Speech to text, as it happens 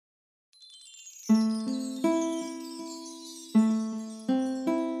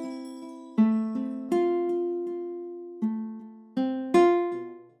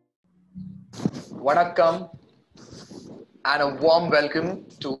Vanakkam and a warm welcome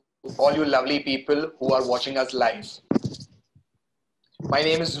to all you lovely people who are watching us live. My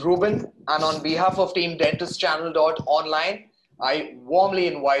name is Ruben, and on behalf of Team DentistChannel.Online, I warmly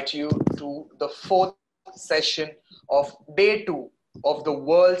invite you to the fourth session of day 2 of the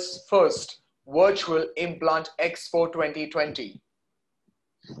world's first virtual Implant-Expo 2020.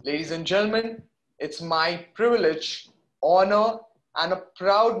 Ladies and gentlemen, it's my privilege, honor, and a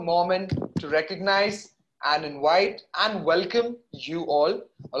proud moment to recognize and invite and welcome you all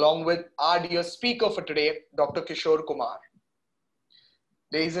along with our dear speaker for today, Dr. Kishore Kumar.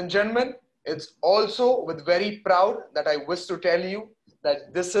 Ladies and gentlemen, it's also with very proud that I wish to tell you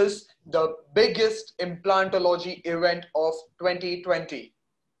that this is the biggest implantology event of 2020.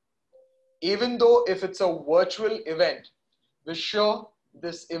 Even though if it's a virtual event, we're sure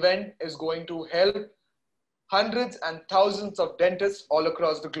this event is going to help hundreds and thousands of dentists all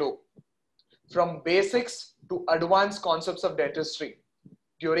across the globe, from basics to advanced concepts of dentistry.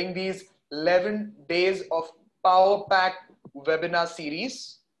 During these 11 days of power-packed webinar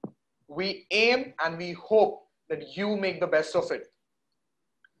series, we aim and we hope that you make the best of it.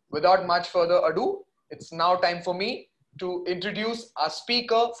 Without much further ado, it's now time for me to introduce our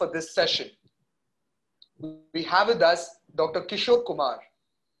speaker for this session. We have with us Dr. Kishore Kumar.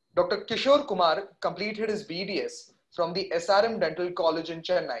 Dr. Kishore Kumar completed his BDS from the SRM Dental College in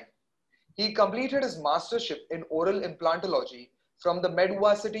Chennai. He completed his mastership in oral implantology from the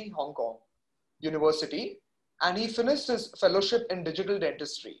Medvarsity Hong Kong University, and he finished his fellowship in digital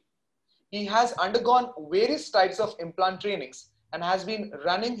dentistry. He has undergone various types of implant trainings and has been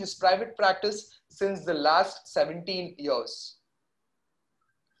running his private practice since the last 17 years.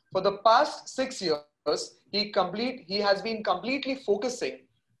 For the past 6 years, he has been completely focusing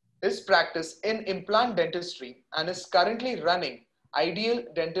his practice in implant dentistry and is currently running Ideal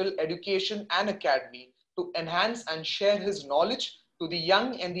Dental Education and Academy to enhance and share his knowledge to the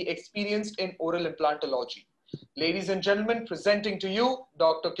young and the experienced in oral implantology. Ladies and gentlemen, presenting to you,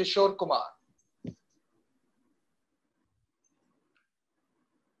 Dr. Kishore Kumar.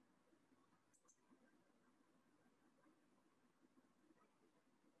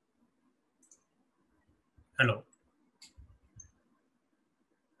 Hello.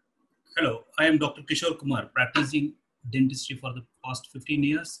 Hello, I am Dr. Kishore Kumar, practicing dentistry for the past 15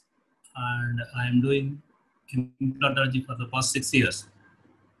 years, and I am doing implantology for the past 6 years.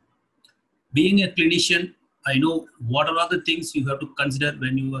 Being a clinician, I know what are all the things you have to consider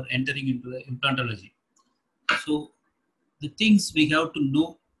when you are entering into the implantology. So the things we have to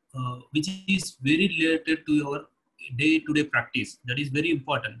know, which is very related to your day-to-day practice, that is very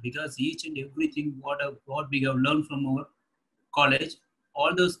important, because each and everything what we have learned from our college,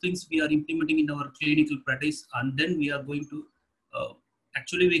 all those things we are implementing in our clinical practice, and then we are going to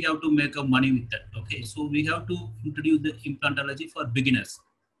actually we have to make a money with that. Okay, so we have to introduce the implantology for beginners.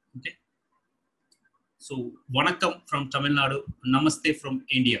 Okay, so Vanakkam from Tamil Nadu, Namaste from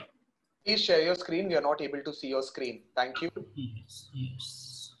India. Please share your screen. We are not able to see your screen. Thank you.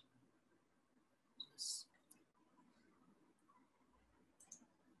 Yes.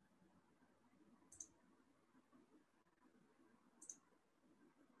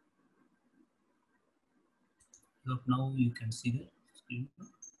 So now you can see the screen.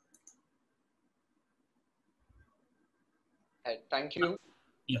 Thank you.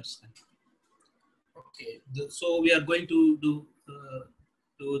 Yes. Thank you. Okay. So we are going to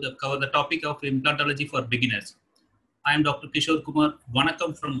cover the topic of implantology for beginners. I am Dr. Kishore Kumar.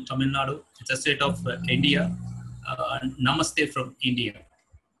 Vanakkam from Tamil Nadu. It's a state of India. Namaste from India.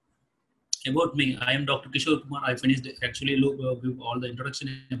 About me, I am Dr. Kishore Kumar. I finished actually give all the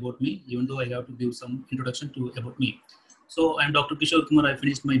introduction about me, even though I have to give some introduction to about me. So I am Dr. Kishore Kumar. I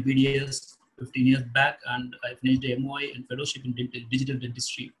finished my BDS 15 years back, and I finished the MOI and fellowship in digital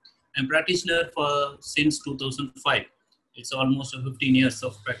dentistry. I'm practitioner for since 2005. It's almost 15 years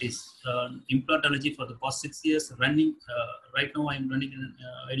of practice. Implantology for the past 6 years. Running right now, I'm running an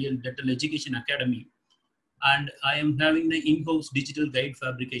Ideal Dental Education Academy. And I am having the in-house digital guide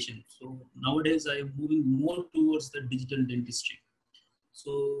fabrication. So nowadays I am moving more towards the digital dentistry.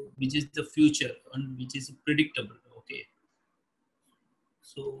 So which is the future and which is predictable. Okay.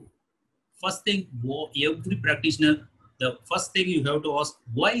 So first thing, every practitioner, the first thing you have to ask,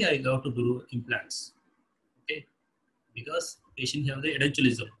 why I have to do implants? Okay. Because patient have the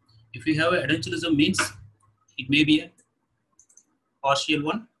edentulosum. If you have a edentulosum, means it may be a partial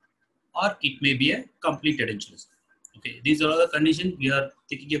one, or it may be a complete edentulosum. Okay, these are the conditions we are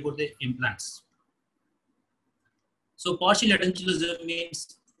thinking about the implants. So partial edentulosum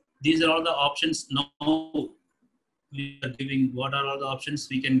means these are all the options. Now we are giving, what are all the options?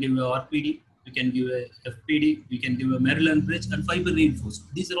 We can give a RPD, we can give a FPD, we can give a Maryland bridge and fiber reinforced.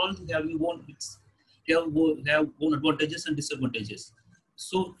 These are all having have own advantages and disadvantages.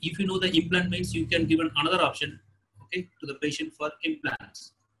 So if you know the implant means, you can give another option, okay, to the patient for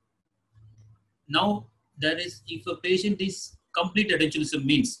implants. Now there is, if a patient is complete edentulous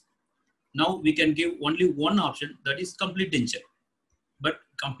means, now we can give only one option, that is complete denture. But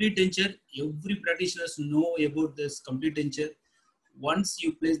complete denture, every practitioner know about this complete denture. Once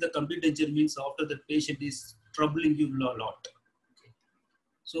you place the complete denture means, after the patient is troubling you a lot. Okay.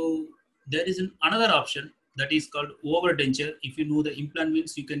 So there is another option that is called over denture. If you know the implant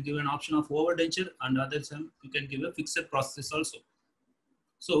means, you can give an option of over denture, and other time you can give a fixed process also.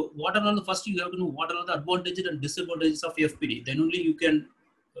 So what are all the, first you have to know what are all the advantages and disadvantages of FPD. Then only you can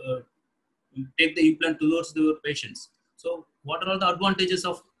take the implant towards the patients. So what are all the advantages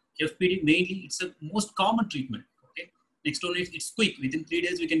of FPD? Mainly, it's a most common treatment. Okay. Next one is it's quick. Within 3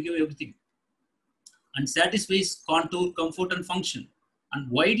 days, we can give everything. And satisfies contour, comfort, and function, and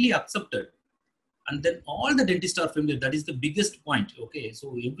widely accepted. And then all the dentists are familiar. That is the biggest point. Okay.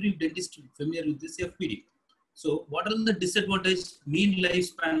 So every dentist is familiar with this FPD. So what are the disadvantages? Mean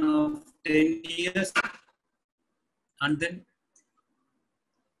lifespan of 10 years. And then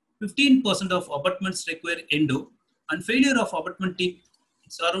 15% of abutments require endo, and failure of abutment teeth,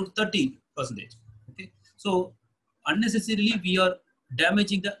 it's around 30%. Okay. So unnecessarily we are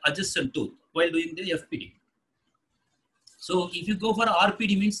damaging the adjacent tooth while doing the FPD. So if you go for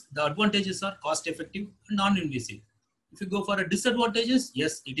RPD means, the advantages are cost effective and non-invasive. If you go for a disadvantages,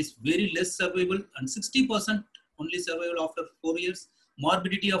 yes, it is very less survivable, and 60% only survival after 4 years.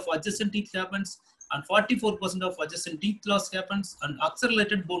 Morbidity of adjacent teeth happens, and 44% of adjacent teeth loss happens, and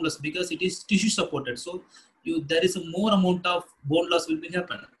accelerated bone loss because it is tissue supported. So there is a more amount of bone loss will be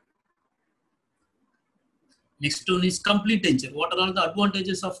happen. Next one is complete denture. What are all the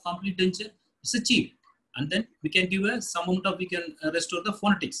advantages of complete denture? It's a cheap, and then we can give some amount of, we can restore the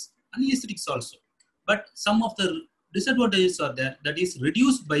phonetics and aesthetics also. But some of the disadvantages are there, that is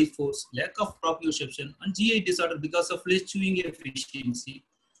reduced bite force, lack of proprioception, and GI disorder because of less chewing efficiency.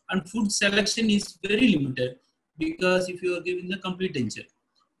 And food selection is very limited because if you are giving the complete denture.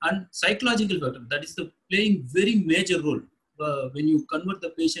 And psychological factor, that is the playing very major role. When you convert the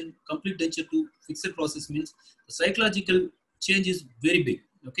patient complete denture to fixed process means, the psychological change is very big.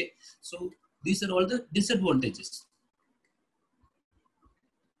 Okay, so these are all the disadvantages.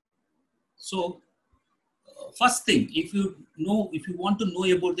 So first thing, if you want to know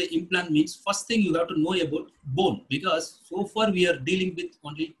about the implant means, first thing you have to know about bone, because so far we are dealing with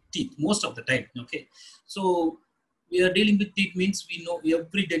only teeth most of the time. Okay, so we are dealing with teeth means, we know,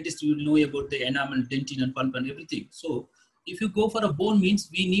 every dentist will know about the enamel, dentin, and pulp and everything. So if you go for a bone means,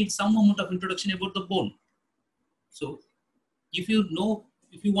 we need some amount of introduction about the bone. So if you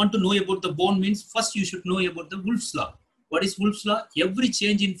want to know about the bone means, first you should know about the Wolff's law. What is Wolff's law? Every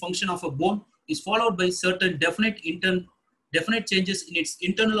change in function of a bone is followed by certain definite changes in its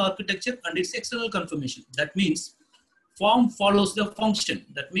internal architecture and its external conformation. That means form follows the function.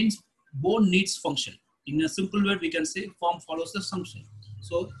 That means bone needs function. In a simple word, we can say form follows the function.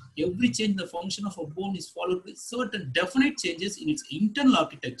 So every change in the function of a bone is followed by certain definite changes in its internal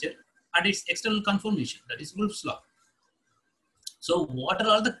architecture and its external conformation. That is Wolff's law. So what are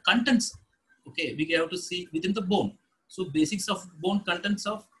all the contents? Okay, we have to see within the bone. So basics of bone contents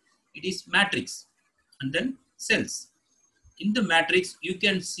of, it is matrix and then cells. In the matrix, you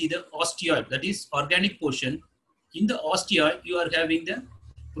can see the osteoid, that is organic portion. In the osteoid, you are having the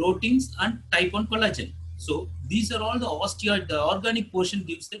proteins and type 1 collagen. So these are all the osteoid. The organic portion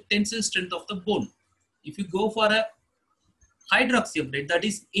gives the tensile strength of the bone. If you go for a hydroxyapatite, that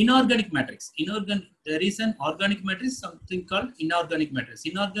is inorganic matrix. There is an organic matrix, something called inorganic matrix.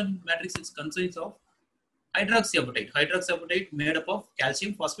 Inorganic matrix is consists of hydroxyapatite. Hydroxyapatite made up of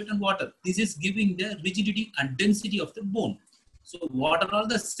calcium, phosphate, and water. This is giving the rigidity and density of the bone. So what are all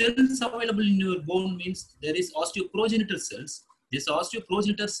the cells available in your bone means, there is osteoprogenitor cells. These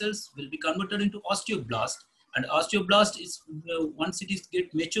osteoprogenitor cells will be converted into osteoblast, and osteoblast is, once it is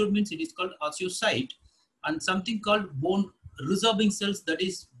get mature means, it is called osteocyte, and something called bone resorbing cells, that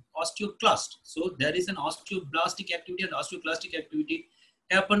is osteoclast. So there is an osteoblastic activity and osteoclastic activity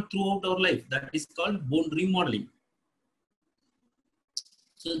happen throughout our life. That is called bone remodeling.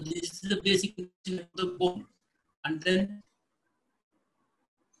 So this is the basic of the bone. And then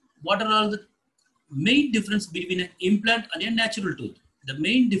what are all the main difference between an implant and a natural tooth? The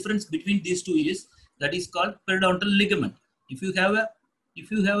main difference between these two is, that is called periodontal ligament. If you have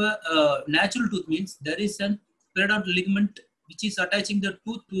a natural tooth means, there is an periodontal ligament which is attaching the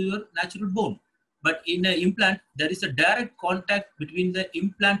tooth to your natural bone. But in an implant, there is a direct contact between the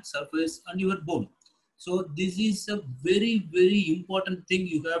implant surface and your bone. So this is a very, very important thing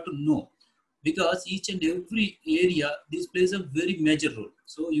you have to know, because each and every area, this plays a very major role.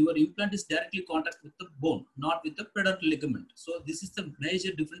 So your implant is directly contact with the bone, not with the predator ligament. So this is the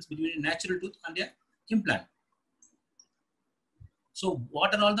major difference between a natural tooth and an implant. So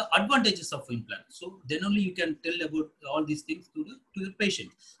what are all the advantages of implant? So then only you can tell about all these things to the patient.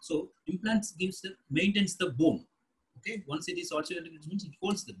 So implants maintains the bone. Okay, once it is also it means it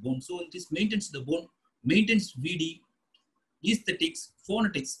holds the bone. So it is maintains the bone, maintains VD, aesthetics,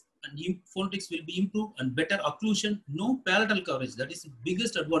 phonetics, and phonetics will be improved and better occlusion, no palatal coverage. That is the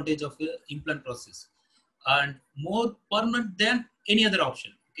biggest advantage of the implant process, and more permanent than any other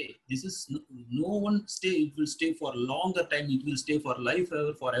option. Okay, this is no one stay. It will stay for a longer time. It will stay for life,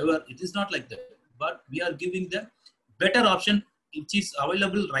 forever. It is not like that. But we are giving the better option, which is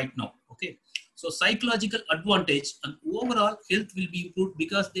available right now. Okay, so psychological advantage and overall health will be improved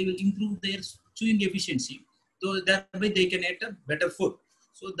because they will improve their chewing efficiency. So that way they can eat a better food.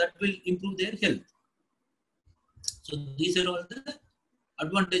 So that will improve their health. So these are all the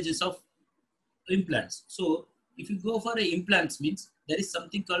advantages of implants. So if you go for a implants, means there is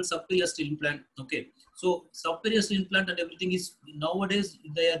something called subperiosteal implant. Okay, so subperiosteal implant and everything is nowadays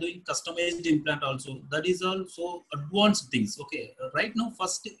they are doing customized implant also. That is also advanced things. Okay, right now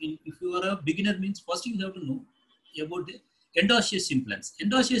first if you are a beginner, means first you have to know about the endosseous implants.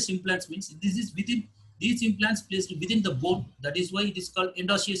 Endosseous implants means this is within these implants placed within the bone. That is why it is called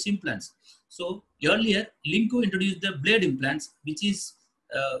endosseous implants. So earlier Linko introduced the blade implants, which is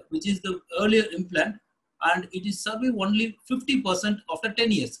the earlier implant, and it is survive only 50% after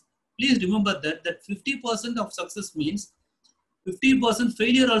 10 years. Please remember that 50% of success means 50%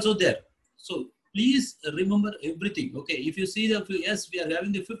 failure also there. So please remember everything. Okay, if you see the yes, we are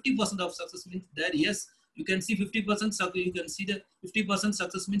having the 50% of success means there, yes, you can see 50% success. You can see the 50%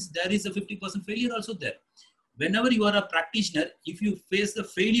 success means there is a 50% failure also there. Whenever you are a practitioner, if you face the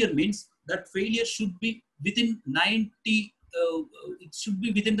failure, means that failure should be within 90. It should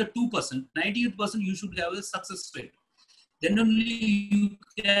be within the 2%. 98% you should have a success rate. Then only you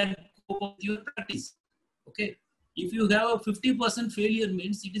can cope up with your practice. Okay. If you have a 50% failure,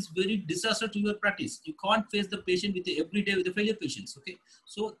 means it is very disaster to your practice. You can't face the patient with the every day with the failure patients. Okay.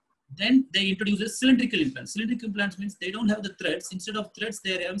 So then they introduce a cylindrical implants. Cylindrical implants means they don't have the threads. Instead of threads,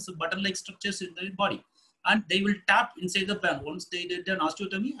 they have some button-like structures in the body, and they will tap inside the band. Once they did an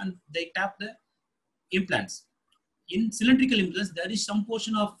osteotomy and they tap the implants. In cylindrical implants, there is some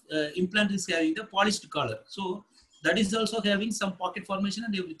portion of implant is having the polished color. So that is also having some pocket formation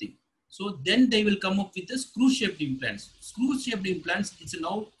and everything. So then they will come up with the screw-shaped implants. Screw-shaped implants, it's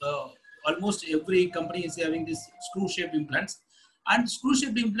now almost every company is having this screw-shaped implants. And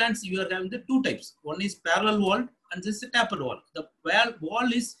screw-shaped implants, you are having the two types. One is parallel wall and this is a tapered wall. The wall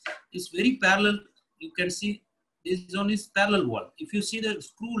is very parallel. You can see this one is parallel wall. If you see the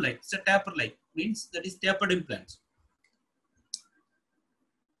screw-like, it's a taper-like, means that is tapered implants.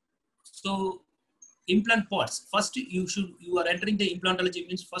 So implant parts. First, you are entering the implantology,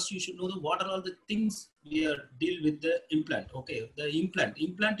 means first you should know what are all the things we are deal with the implant. Okay, the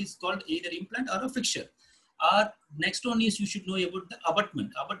implant is called either implant or a fixture. Or next one is you should know about the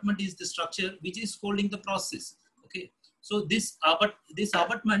abutment. Abutment is the structure which is holding the process. Okay, so this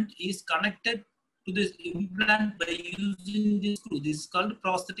abutment is connected to this implant by using this screw. This is called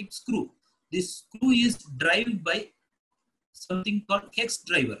prosthetic screw. This screw is driven by something called hex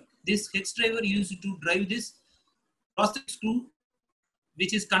driver. This hex driver used to drive this prosthetic screw,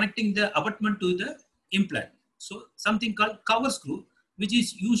 which is connecting the abutment to the implant. So something called cover screw, which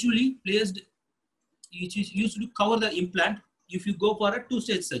is usually placed, which is used to cover the implant if you go for a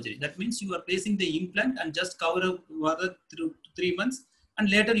two-stage surgery. That means you are placing the implant and just cover through 3 months,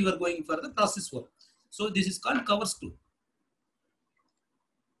 and later you are going for the process work. So this is called cover screw.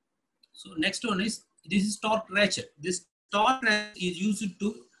 So next one is, this is torque ratchet. This torque ratchet is used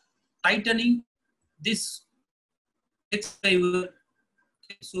to tightening this hex driver.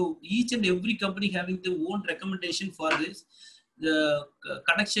 So each and every company having their own recommendation for this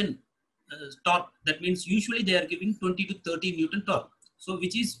connection torque. That means usually they are giving 20 to 30 Newton torque. So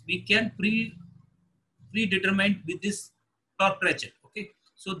which is we can predetermine with this torque ratchet. Okay.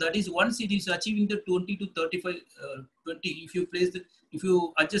 So that is once it is achieving the 20 to 35, 20. If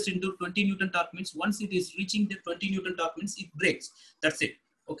you adjust into 20 Newton torque, means once it is reaching the 20 Newton torque, means it breaks. That's it.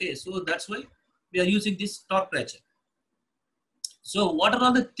 Okay, so that's why we are using this torque ratchet. So what are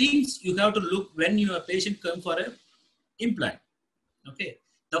all the things you have to look when your patient comes for an implant? Okay,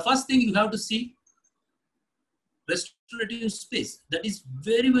 the first thing you have to see, restorative space. That is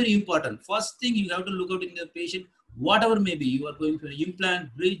very, very important. First thing you have to look out in the patient, whatever may be, you are going for an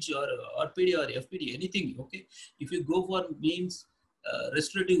implant, bridge, or RPD or FPD, anything. Okay, if you go for means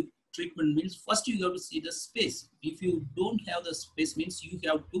restorative treatment means first you have to see the space. If you don't have the space means you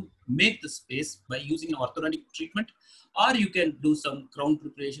have to make the space by using orthodontic treatment, or you can do some crown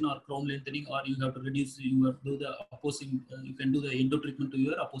preparation or crown lengthening, or you have to reduce, you have to do the opposing, you can do the endo treatment to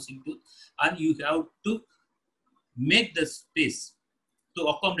your opposing tooth, and you have to make the space to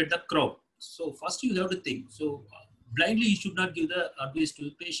accommodate the crown. So first you have to think. So blindly you should not give the advice to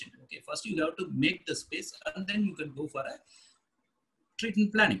the patient. Okay, first you have to make the space, and then you can go for a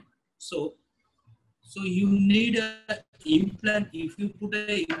treatment planning. So you need a implant. If you put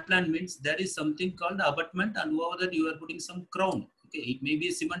a implant means there is something called abutment, and over that you are putting some crown. Okay, it may be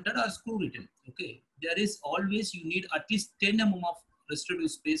cemented or screw written. Okay, there is always, you need at least 10 mm of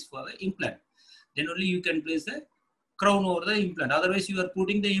restorative space for the implant. Then only you can place the crown over the implant. Otherwise you are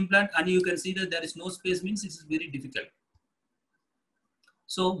putting the implant and you can see that there is no space means it is very difficult.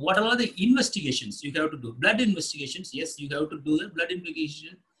 So what are the investigations you have to do? Blood investigations. Yes, you have to do the blood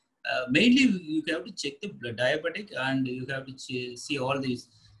investigation. Mainly you have to check the blood diabetic, and you have to see all these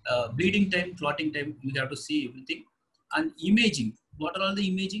bleeding time, clotting time. You have to see everything. And imaging. What are all the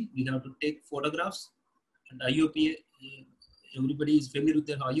imaging? We have to take photographs and IOPA. Everybody is familiar with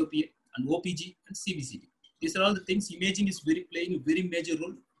the IOPA and OPG and CBCD. These are all the things. Imaging is playing a very major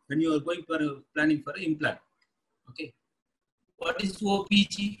role when you are going for planning for an implant. Okay. What is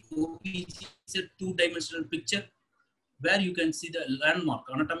OPG? OPG is a two-dimensional picture where you can see the landmark,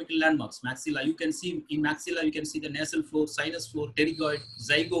 anatomical landmarks. Maxilla, you can see in maxilla, you can see the nasal floor, sinus floor, pterygoid,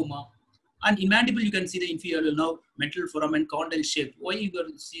 zygoma. And in mandible, you can see the inferior nerve, mental foramen, condyle shape. Why you are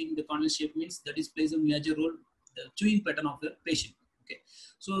seeing the condyle shape means that is plays a major role, the chewing pattern of the patient. Okay.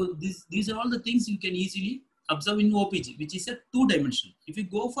 So these are all the things you can easily observe in OPG, which is a two-dimensional. If you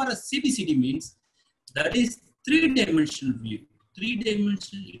go for a CBCD means, that is three-dimensional view.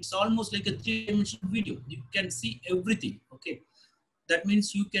 Three-dimensional, it's almost like a three-dimensional video. You can see everything. Okay, that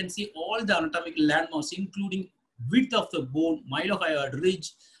means you can see all the anatomical landmarks, including width of the bone, mylohyoid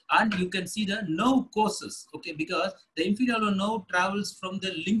ridge, and you can see the nerve courses. Okay, because the inferior nerve travels from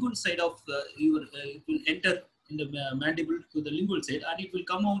the lingual side of it will enter in the mandible to the lingual side, and it will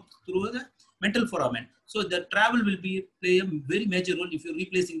come out through the mental foramen. So the travel will play a very major role if you're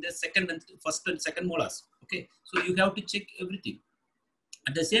replacing the first and second molars. Okay, so you have to check everything.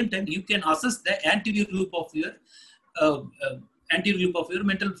 At the same time, you can assess the anterior loop of your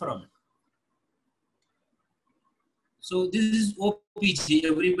mental foramen. So this is OPG.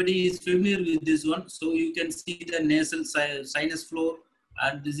 Everybody is familiar with this one. So you can see the nasal sinus floor,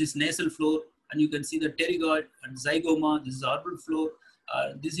 and this is nasal floor, and you can see the pterygoid and zygoma. This is orbal floor.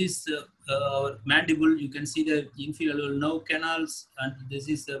 This is our mandible. You can see the inferior nerve canals, and this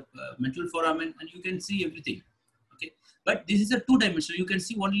is the mental foramen, and you can see everything. Okay, but this is a two-dimensional. You can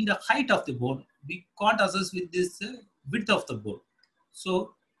see only the height of the bone. We can't assess with this width of the bone.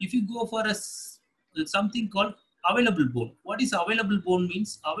 So if you go for something called available bone. What is available bone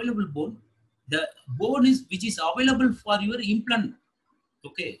means? Available bone, the bone is which is available for your implant.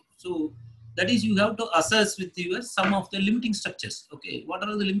 Okay, so that is you have to assess with your some of the limiting structures. Okay, what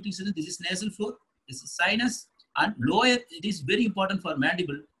are the limiting structures? This is nasal floor, this is sinus, and lower. It is very important for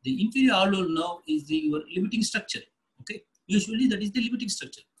mandible. The inferior alveolar nerve is your limiting structure. Okay, usually that is the limiting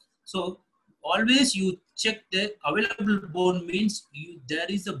structure. So always you check the available bone means there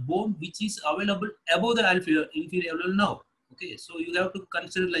is a bone which is available above the inferior alveolar nerve. Okay, so you have to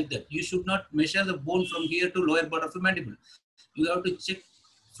consider like that. You should not measure the bone from here to lower part of the mandible. You have to check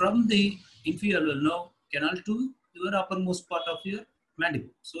from the inferior nerve canal to your uppermost part of your mandible.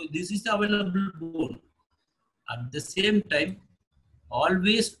 So this is the available bone. At the same time,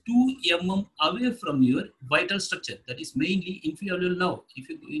 always 2 mm away from your vital structure. That is mainly inferior nerve. If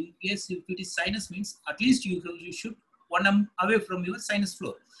it is sinus means at least you should 1 mm away from your sinus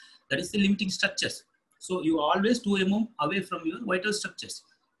floor. That is the limiting structures. So you always 2 mm away from your vital structures.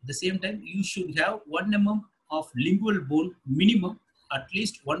 At the same time, you should have 1 mm of lingual bone minimum. At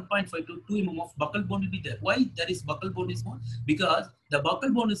least 1.5 to 2 mm of buccal bone will be there. Why there is buccal bone is more? Because the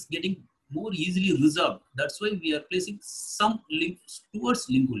buccal bone is getting more easily resolved. That's why we are placing some links towards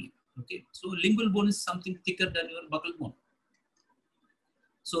lingually. Okay, so lingual bone is something thicker than your buccal bone.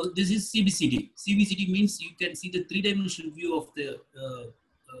 So this is CBCD. CBCD means you can see the three-dimensional view of the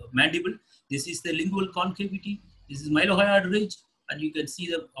mandible. This is the lingual concavity. This is mylohyoid ridge, and you can see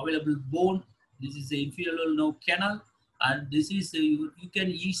the available bone. This is the inferior nerve canal, and this is you can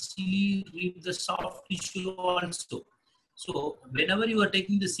easily read the soft tissue also. So whenever you are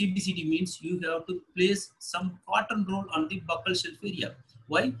taking the CBCT means you have to place some cotton roll on the buccal shelf area.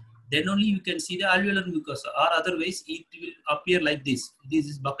 Why? Then only you can see the alveolar mucosa, or otherwise it will appear like this. This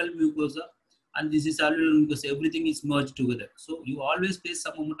is buccal mucosa and this is alveolar mucosa. Everything is merged together. So you always place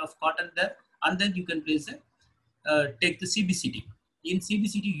some amount of cotton there, and then you can place take the CBCT. In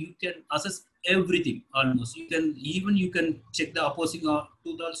CBCT you can assess everything almost. You can check the opposing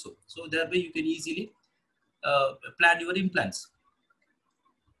tooth also. So thereby you can easily plan your implants.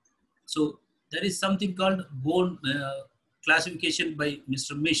 So there is something called bone classification by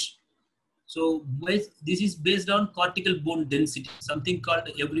Mr. Mish. So this is based on cortical bone density. Something called,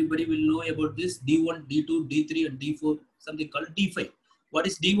 everybody will know about this, D1, D2, D3 and D4, something called D5. What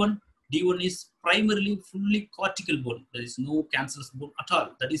is D1? D1 is primarily fully cortical bone. There is no cancellous bone at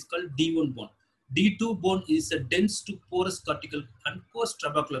all. That is called D1 bone. D2 bone is a dense to porous cortical and coarse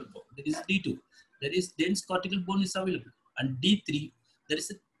trabecular bone. That is D2. There is dense cortical bone is available. And D3, there is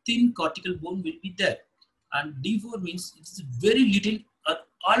a thin cortical bone will be there. And D4 means it's very little or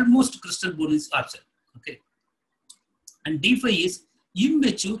almost crystal bone is absent. Okay. And D5 is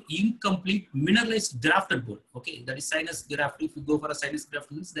immature, incomplete, mineralized grafted bone. Okay, that is sinus graft. If you go for a sinus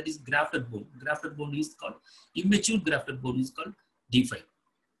graft, means that is grafted bone. Grafted bone is called immature grafted bone is called D5.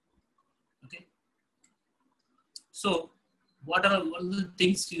 Okay. So what are all the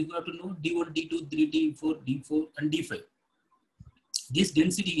things you have to know? D1, D2, D4, D4, and D5. This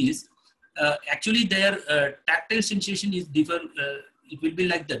density is actually their tactile sensation is different. It will be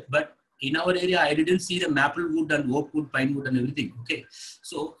like that, but in our area, I didn't see the maple wood and oak wood, pine wood and everything. Okay.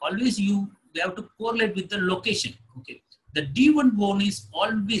 So always you have to correlate with the location. Okay. The D1 bone is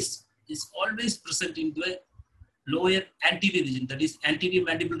always present in the lower anterior region, that is anterior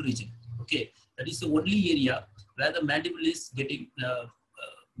mandible region. Okay. That is the only area where the mandible is getting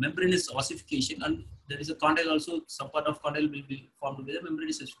membranous ossification, and there is a condyle also, some part of condyle will be formed with a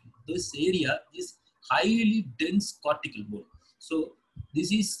membranous ossification. This area is highly dense cortical bone. So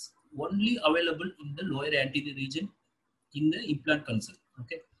this is only available in the lower anterior region in the implant concern.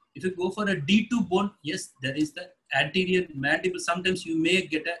 Okay. If you go for a D2 bone, yes, there is the anterior mandible. Sometimes you may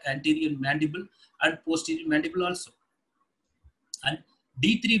get an anterior mandible and posterior mandible also. And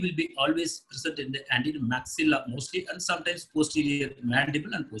D3 will be always present in the anterior maxilla mostly, and sometimes posterior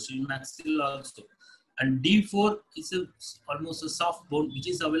mandible and posterior maxilla also. And D4 is almost a soft bone which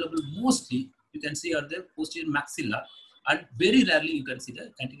is available mostly, you can see on the posterior maxilla, and very rarely you can see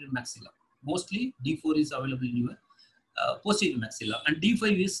the anterior maxilla. Mostly D4 is available in your posterior maxilla, and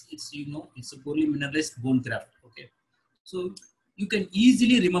D5 is, it's a poorly mineralized bone graft. Okay, so you can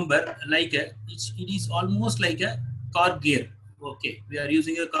easily remember like it is almost like a car gear. Okay, we are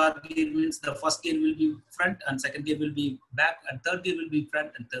using a car gear means the first gear will be front and second gear will be back and third gear will be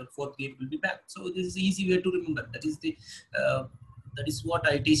front and fourth gear will be back. So this is easy way to remember. That is what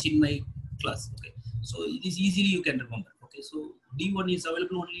I teach in my class. Okay, so it is easily you can remember. Okay, so D1 is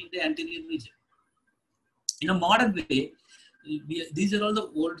available only in the anterior region. In a modern way, these are all the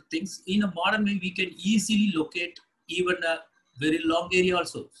old things. In a modern way, we can easily locate even a very long area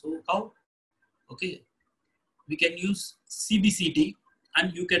also. So how? Okay, we can use CBCT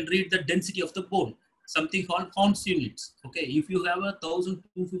and you can read the density of the bone, something called Horn's units. Okay, if you have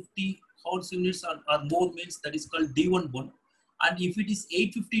 1,250 Horn's units or more means that is called D1 bone, and if it is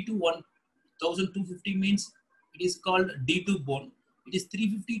 850 to 1,250 means it is called D2 bone. It is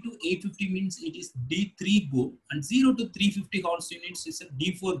 350 to 850 means it is D3 bone, and 0 to 350 Horn's units is a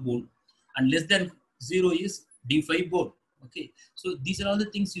D4 bone, and less than 0 is D5 bone. Okay, so these are all the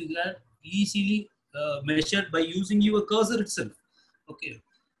things you can easily measured by using your cursor itself. Okay,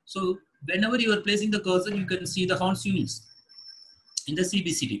 so whenever you are placing the cursor, you can see the Horn's units in the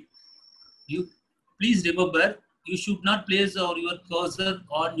CBCT. You please remember, you should not place your cursor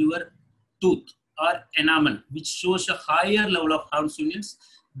on your tooth or enamel, which shows a higher level of Horn's units.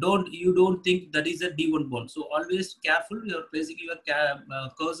 You don't think that is a D1 bone. So always careful, you are placing your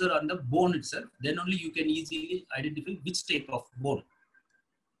cursor on the bone itself. Then only you can easily identify which type of bone.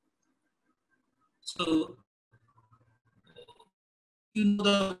 So you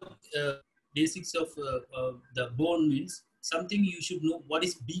know the basics of the bone means something you should know what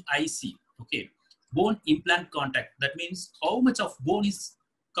is BIC. Okay, bone implant contact. That means how much of bone is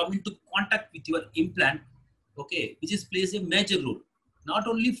come into contact with your implant. Okay, which is plays a major role not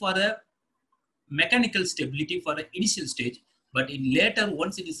only for a mechanical stability for an initial stage, but in later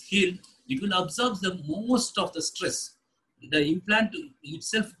once it is healed, it will absorb the most of the stress. The implant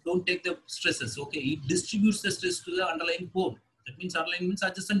itself don't take the stresses. Okay, it distributes the stress to the underlying bone. That means underlying means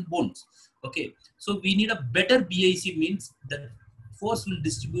adjacent bones. Okay, so we need a better BIC means that force will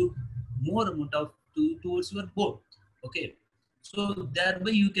distribute more amount of towards your bone. Okay, so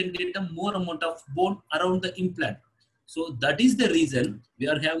thereby you can get a more amount of bone around the implant. So that is the reason we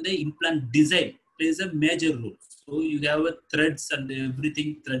are having the implant design plays a major role. So you have a threads and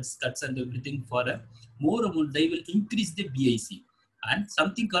everything, threads, cuts and everything for a more amount. They will increase the BIC and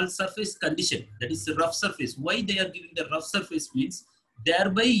something called surface condition. That is the rough surface. Why they are giving the rough surface means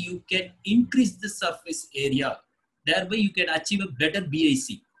thereby you can increase the surface area. Thereby you can achieve a better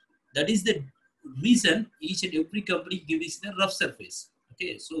BIC. That is the reason each and every company gives the rough surface.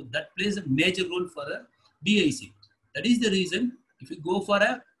 Okay, so that plays a major role for a BIC. That is the reason if you go for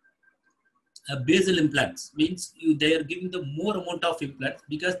a basal implants means they are giving the more amount of implants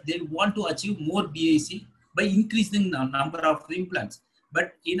because they want to achieve more BIC by increasing the number of implants.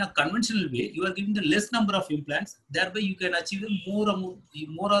 But in a conventional way, you are giving the less number of implants. Thereby, you can achieve more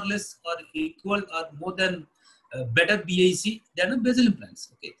or less or equal or more than better BIC than a basal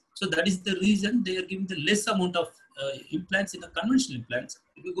implants. Okay, so that is the reason they are giving the less amount of implants in the conventional implants.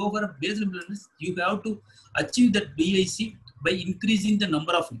 If you go for a basal implants, you have to achieve that BIC by increasing the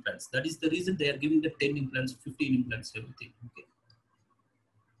number of implants. That is the reason they are giving the 10 implants, 15 implants, everything. Okay.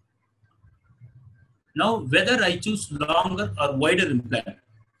 Now, whether I choose longer or wider implant.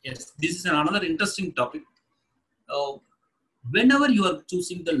 Yes, this is another interesting topic. Uh, Whenever you are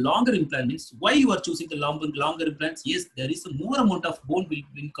choosing the longer implant means why you are choosing the longer implants. Yes, there is a more amount of bone will be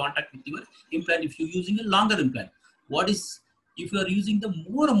in contact with your implant if you're using a longer implant. What is if you are using the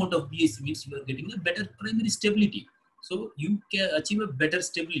more amount of BS means you are getting a better primary stability, so you can achieve a better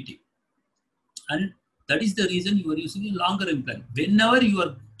stability, and that is the reason you are using a longer implant. Whenever you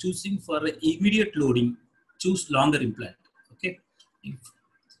are choosing for immediate loading, choose longer implant. Okay, if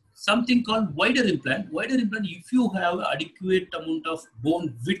something called wider implant. Wider implant, if you have adequate amount of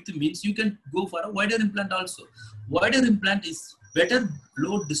bone width means you can go for a wider implant also. Wider implant is better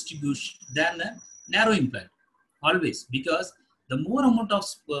load distribution than a narrow implant always, because the more amount of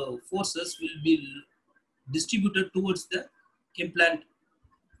forces will be distributed towards the implant.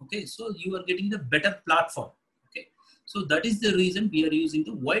 Okay, so you are getting the better platform. Okay, so that is the reason we are using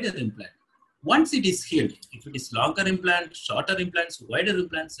the wider implant. Once it is healed, if it is longer implant, shorter implants, wider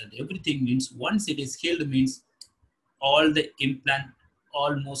implants, and everything means once it is healed means all the implant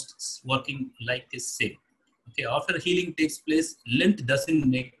almost working like the same. Okay, after healing takes place, length doesn't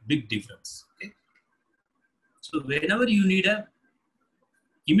make big difference. Okay, so whenever you need a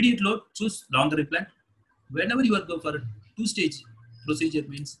immediate load, choose longer implant. Whenever you are going for a two-stage procedure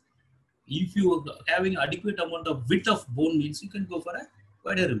means if you are having adequate amount of width of bone means you can go for a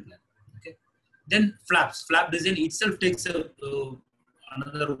wider implant. Okay, then flap design itself takes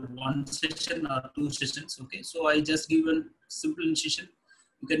another one session or two sessions. Okay, so I just give a simple incision.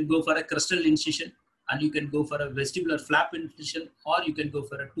 You can go for a crustal incision, and you can go for a vestibular flap incision, or you can go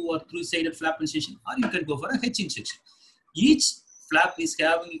for a 2 or 3 sided flap incision, or you can go for a H incision. Each flap is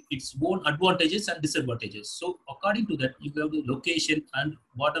having its own advantages and disadvantages. So according to that, you have the location and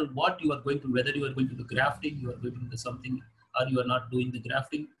what you are going to, whether you are going to do grafting, you are going to do something, or you are not doing the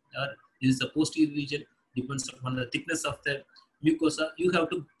grafting, or this is the posterior region, depends upon the thickness of the mucosa. You have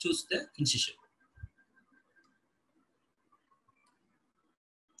to choose the incision.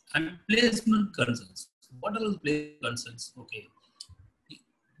 And placement concerns. What are the placement concerns? Okay,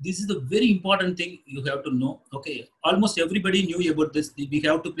 this is the very important thing you have to know. Okay, almost everybody knew about this. We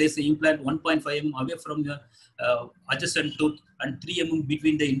have to place the implant 1.5 mm away from the adjacent tooth and 3 mm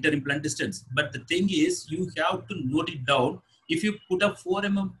between the inter-implant distance. But the thing is, you have to note it down. If you put a 4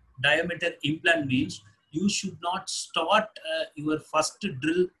 mm diameter implant means you should not start your first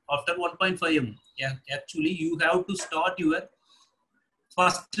drill after 1.5 mm. Yeah, actually, you have to start your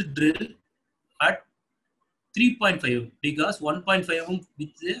first drill at 3.5 because 1.5 mm with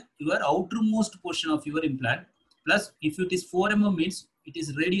your outermost portion of your implant, plus if it is 4 mm means it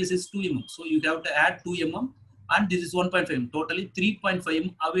is radius is 2 mm, so you have to add 2 mm, and this is 1.5 mm, totally 3.5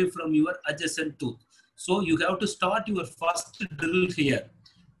 mm away from your adjacent tooth. So you have to start your first drill here,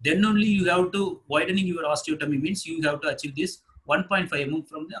 then only you have to widening your osteotomy means you have to achieve this 1.5 mm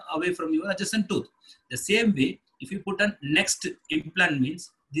from the away from your adjacent tooth. The same way, if you put a next implant means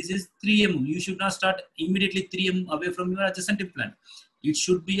this is 3 mm. You should not start immediately 3 mm away from your adjacent implant. It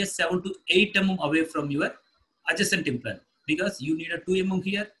should be a 7 to 8 mm away from your adjacent implant because you need a 2 mm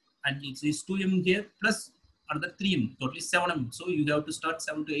here and it is 2 mm here plus another 3 mm, totally 7 mm. So you have to start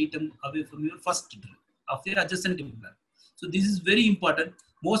 7 to 8 mm away from your first drill of your adjacent implant. So this is very important.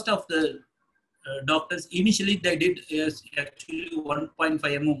 Most of the doctors initially they did actually 1.5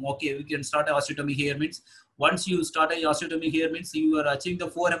 mm. Okay, we can start a osteotomy here means once you start a osteotomy here means you are achieving the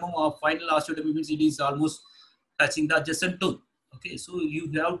 4 mm of final osteotomy means it is almost touching the adjacent tooth. Okay, so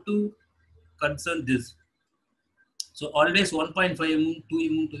you have to concern this. So always 1.5 mm, 2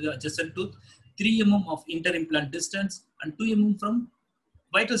 mm to the adjacent tooth, 3 mm of inter-implant distance, and 2 mm from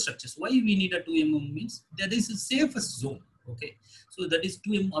vital structures. Why we need a 2 mm means that is the safest zone. Okay, so that is 2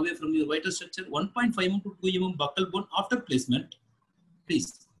 mm away from your vital structure, 1.5 mm to 2 mm buccal bone after placement.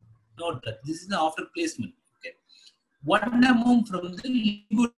 Please note that this is the after placement. Okay, 1 mm from the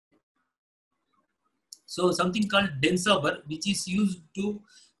lingual. So something called densaber, which is used to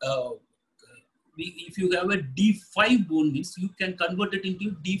if you have a D5 bone, means you can convert it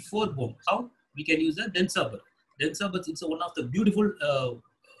into D4 bone. How? We can use a densaber. Densaber is one of the beautiful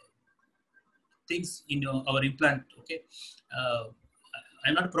things in our implant. Okay, uh,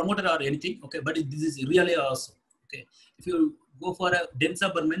 I'm not a promoter or anything. Okay, but this is really awesome. Okay, if you go for a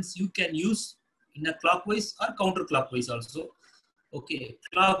densaber, means you can use in a clockwise or counterclockwise also. Okay,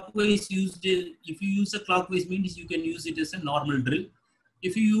 clockwise used. If you use a clockwise means you can use it as a normal drill.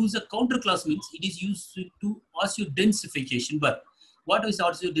 If you use a counterclass means it is used to osteodensification. But what is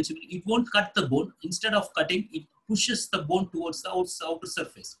osteodensification? It won't cut the bone. Instead of cutting, it pushes the bone towards the outer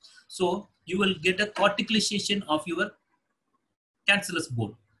surface. So you will get a corticalization of your cancellous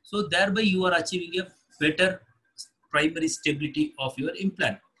bone. So thereby you are achieving a better primary stability of your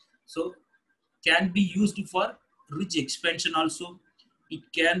implant. So can be used for ridge expansion also. It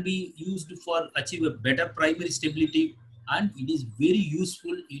can be used for achieve a better primary stability, and it is very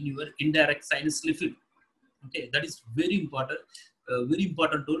useful in your indirect sinus lift. Okay, that is very important. Very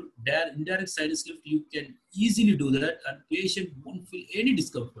important tool. There, indirect sinus lift, you can easily do that, and patient won't feel any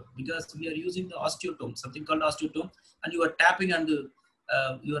discomfort because we are using the osteotome, something called osteotome, and you are tapping and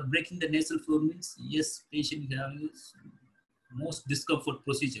you are breaking the nasal floor. Means yes, patient has most discomfort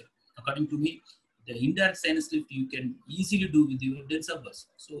procedure. According to me, the indirect sinus lift you can easily do with your densabers.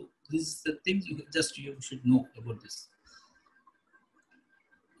 So this is the thing you should know about this.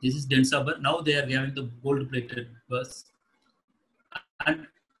 This is densaber. Now they are having the gold plated bus. And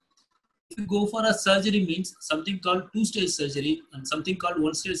if you go for a surgery means something called two-stage surgery and something called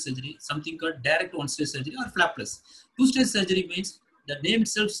one-stage surgery, something called direct one-stage surgery or flapless. Two-stage surgery means the name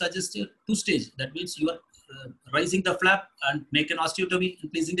itself suggests a two-stage. That means you are raising the flap and make an osteotomy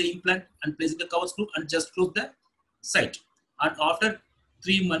and placing the implant and placing the cover screw and just close the site. And after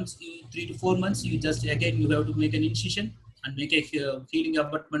 3 months, 3 to 4 months, you just again you have to make an incision and make a healing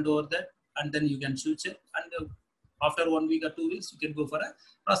abutment over there, and then you can suture. And after 1 week or 2 weeks, you can go for a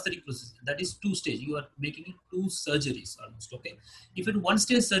prosthetic procedure. That is two-stage. You are making it 2 surgeries almost. Okay. If it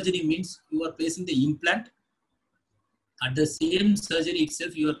one-stage surgery means you are placing the implant. At the same surgery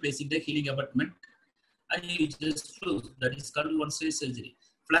itself, you are placing the healing abutment and you just close. That is called one-stage surgery.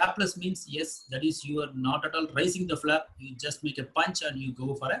 Flapless means yes, that is you are not at all raising the flap. You just make a punch and you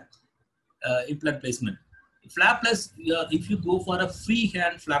go for a implant placement. Flapless, if you go for a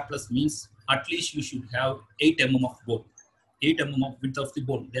freehand flapless means at least you should have 8 mm of bone, 8 mm of width of the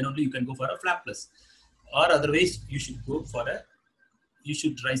bone. Then only you can go for a flapless. Or otherwise, you should go for you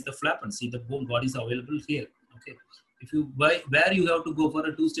should raise the flap and see the bone. What is available here? Okay. If you where you have to go for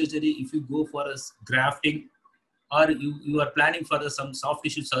a two-stage surgery, if you go for a grafting or you are planning for some soft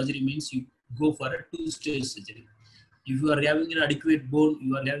tissue surgery means you go for a two-stage surgery. If you are having an adequate bone,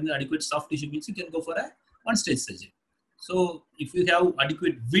 you are having an adequate soft tissue means you can go for a one-stage surgery. So if you have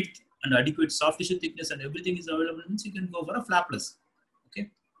adequate width and adequate soft tissue thickness and everything is available means you can go for a flapless. Okay.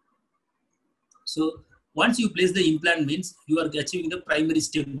 So once you place the implant means you are achieving the primary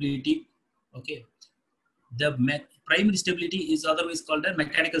stability. Okay. The primary stability is otherwise called a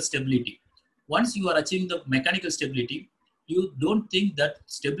mechanical stability. Once you are achieving the mechanical stability, you don't think that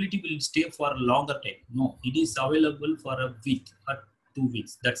stability will stay for a longer time. No, it is available for a week or 2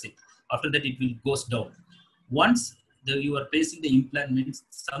 weeks. That's it. After that, it will goes down. Once you are placing the implant means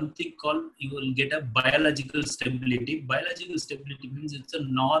something called you will get a biological stability. Biological stability means it's a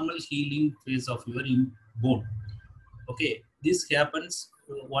normal healing phase of your bone. Okay, this happens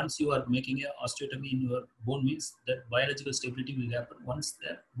once you are making a osteotomy in your bone means that biological stability will happen once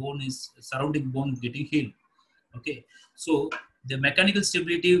the bone is surrounding bone getting healed. Okay, so the mechanical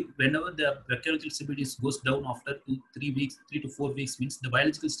stability, whenever the mechanical stability goes down after 3 weeks, 3 to 4 weeks means the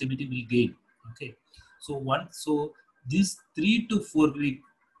biological stability will gain. Okay, so this 3 to 4 week,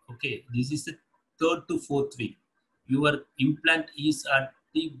 okay, this is the 3rd to 4th week. Your implant is at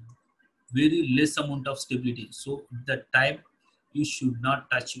the very less amount of stability. So that time you should not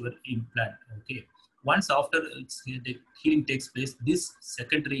touch your implant. Okay. Once after the healing takes place, this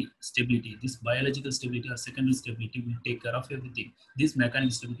secondary stability, this biological stability or secondary stability will take care of everything. This mechanical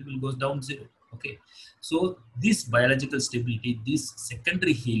stability will go down zero. Okay. So this biological stability, this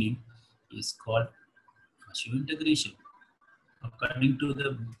secondary healing is called osseointegration. According to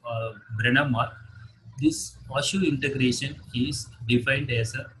the Brenner mark, This osseointegration is defined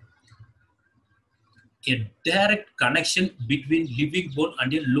as a direct connection between living bone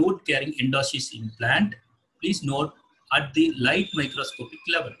and a load-carrying endosseous implant. Please note at the light microscopic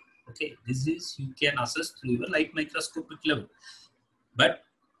level. Okay, this is you can assess through your light microscopic level. But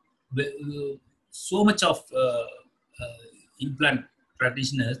so much of implant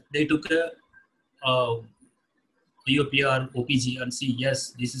practitioners, they took a IOP or OPG and see,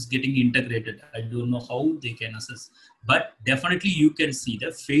 yes, this is getting integrated. I don't know how they can assess, but definitely you can see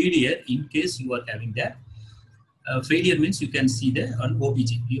the failure in case you are having that. Failure means you can see the on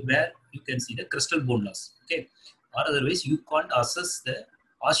OPG where you can see the crystal bone loss. Okay, or otherwise you can't assess the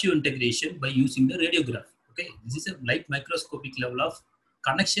osseointegration by using the radiograph. Okay, this is a light microscopic level of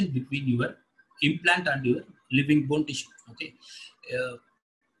connection between your implant and your living bone tissue. Okay.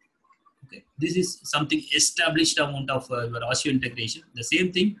 Okay, this is something established amount of your osseointegration. The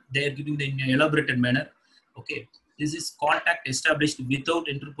same thing they are giving in an elaborated manner. Okay, this is contact established without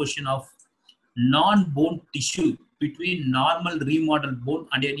interposition of non-bone tissue between normal remodeled bone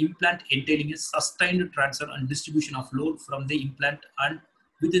and an implant, entailing a sustained transfer and distribution of load from the implant and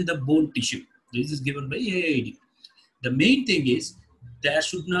within the bone tissue. This is given by AAD. The main thing is there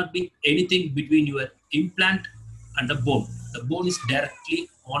should not be anything between your implant and the bone. The bone is directly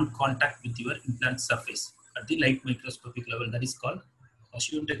on contact with your implant surface at the light microscopic level. That is called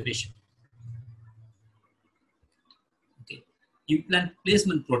osseointegration. Okay, implant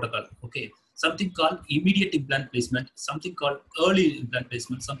placement protocol. Okay, something called immediate implant placement, something called early implant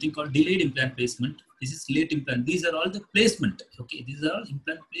placement, something called delayed implant placement. This is late implant. These are all the placement. Okay, these are all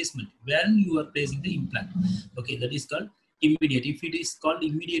implant placement when you are placing the implant. Okay, that is called immediate. If it is called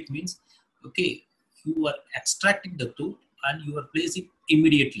immediate means, okay, you are extracting the tooth and you are placing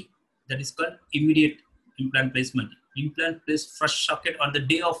immediately. That is called immediate implant placement. Implant placed fresh socket on the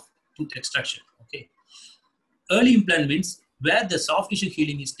day of tooth extraction. Okay. Early implant means where the soft tissue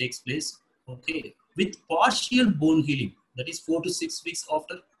healing takes place. Okay, with partial bone healing. That is 4 to 6 weeks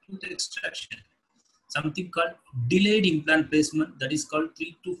after tooth extraction. Something called delayed implant placement. That is called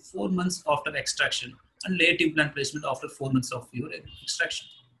 3 to 4 months after extraction, and late implant placement after 4 months of your extraction.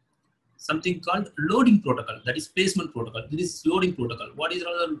 Something called loading protocol, that is placement protocol. This is loading protocol. What is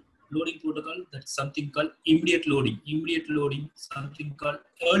another loading protocol? That's something called immediate loading. Immediate loading, something called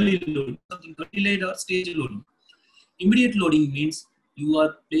early loading, something called delayed or stage loading. Immediate loading means you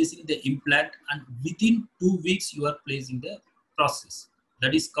are placing the implant and within 2 weeks you are placing the process.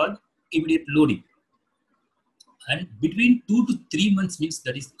 That is called immediate loading. And between 2 to 3 months means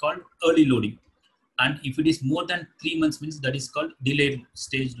that is called early loading. And if it is more than 3 months means that is called delayed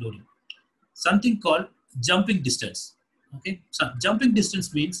stage loading. Something called jumping distance. Okay, so jumping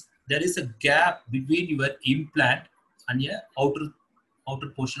distance means there is a gap between your implant and your outer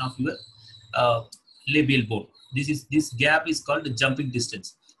portion of your labial bone. This gap is called the jumping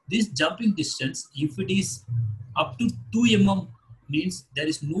distance. This jumping distance, if it is up to 2 mm, means there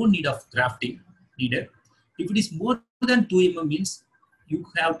is no need of grafting needed. If it is more than 2 mm, means you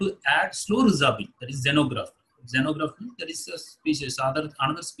have to add slow resorbing, that is xenograft. Xenograft means there is a species,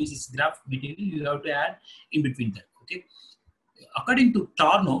 another species graft material you have to add in between that. Okay. According to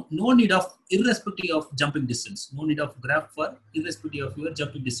Tarno, no need of irrespective of jumping distance, no need of graft for irrespective of your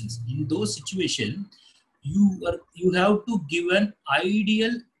jumping distance. In those situations, you have to give an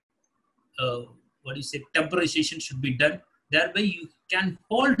ideal temporization should be done. Thereby you can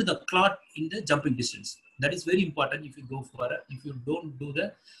hold the clot in the jumping distance. That is very important if you go for if you don't do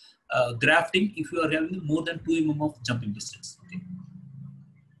the grafting, if you are having more than 2 mm of jumping distance. Okay.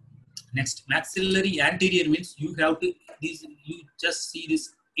 Next, maxillary anterior means you have to you just see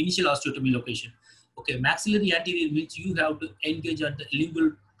this initial osteotomy location. Okay, maxillary anterior means you have to engage at the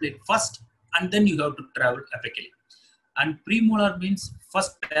lingual plate first, and then you have to travel apically. And premolar means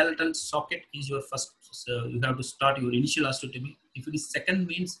first palatal socket is your first. So you have to start your initial osteotomy. If it is second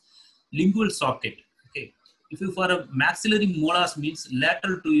means lingual socket. Okay. If you for a maxillary molars means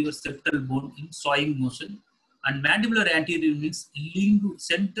lateral to your septal bone in sawing motion, and mandibular anterior means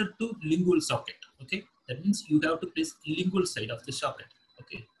center to lingual socket. Okay, that means you have to place lingual side of the socket.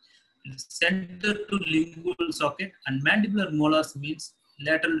 Okay, center to lingual socket, and mandibular molars means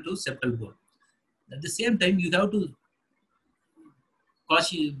lateral to septal bone. At the same time, you have to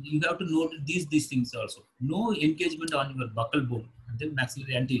note these things also. No engagement on your buccal bone and then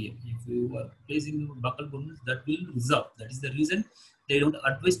maxillary anterior. If you are placing your buccal bone, that will resolve. That is the reason they don't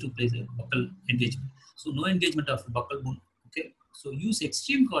advise to place a buccal engagement. So no engagement of buccal bone. Okay. So use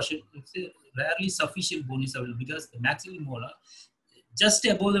extreme caution if rarely sufficient bone is available, because the maxillary molar just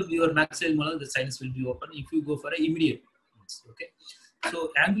above your maxillary molar, the sinus will be open if you go for an immediate. Okay.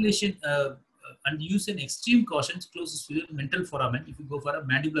 So angulation, and use an extreme caution closest to your mental foramen if you go for a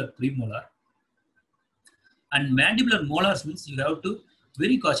mandibular premolar. And mandibular molars means you have to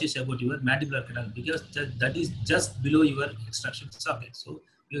very cautious about your mandibular canal because that is just below your extraction socket. So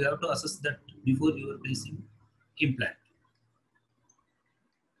you have to assess that before you are placing implant.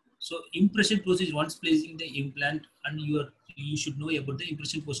 So impression procedure, once placing the implant, and you should know about the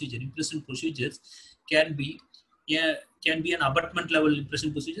impression procedure. Impression procedures can be an abutment level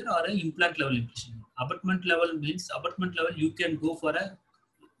impression procedure or an implant level impression. Abutment level means you can go for a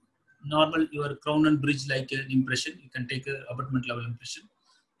normal your crown and bridge like an impression. You can take a abutment level impression,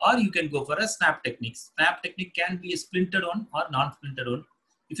 or you can go for a snap technique. Snap technique can be a splintered on or non-splintered on.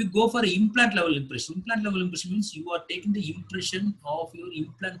 If you go for implant level impression means you are taking the impression of your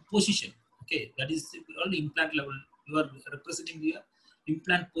implant position. Okay, that is called implant level. You are representing the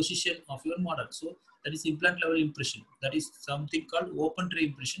implant position of your model. So that is implant level impression. That is something called open tray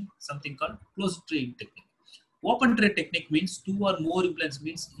impression, something called closed tray technique. Open tray technique means 2 or more implants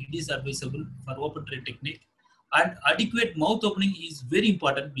means it is advisable for open tray technique. And adequate mouth opening is very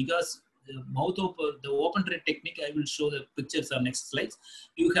important because the open tray technique, I will show the pictures on next slides.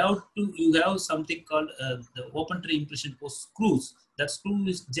 You have something called the open tray impression post screws. That screw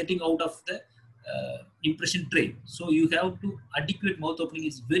is jetting out of the impression tray. So you have to adequate mouth opening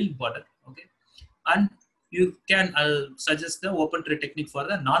is very important. Okay, and you can suggest the open tray technique for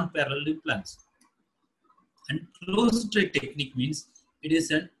the non-parallel implants. And closed tray technique means it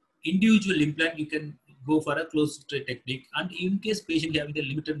is an individual implant. You can go for a closed tray technique, and in case patient having a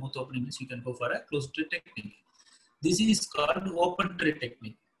limited mouth opening means you can go for a closed tray technique. This is called open tray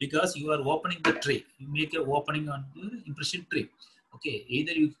technique because you are opening the tray. You make a opening on your impression tray. Okay,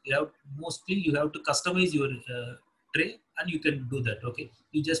 either you have to customize your tray, and you can do that. Okay,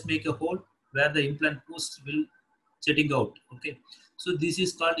 you just make a hole where the implant post will jetting out. Okay, so this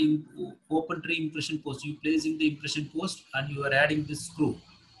is called open tray impression post. You placing the impression post and you are adding this screw,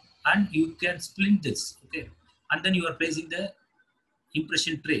 and you can splint this. Okay, and then you are placing the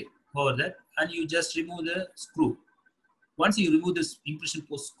impression tray over that, and you just remove the screw. Once you remove this impression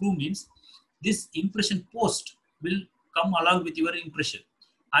post screw means this impression post will come along with your impression,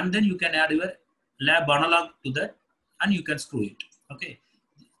 and then you can add your lab analog to that, and you can screw it. Okay,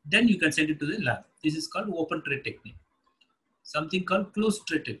 then you can send it to the lab. This is called open tray technique. Something called closed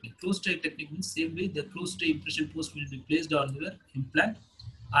tray technique. Closed tray technique means same way the closed tray impression post will be placed on your implant,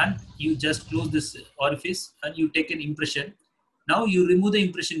 and you just close this orifice and you take an impression. Now you remove the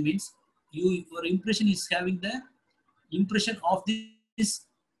impression means your impression is having the impression of this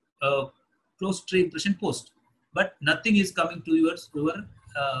closed tray impression post, but nothing is coming to your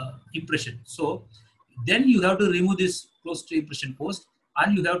impression. So then you have to remove this closed tray impression post,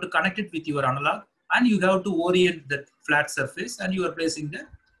 and you have to connect it with your analog, and you have to orient that flat surface, and you are placing the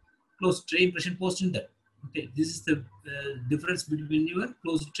closed tray impression post in that. Okay, this is the difference between your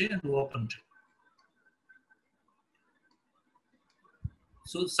closed tray and open tray.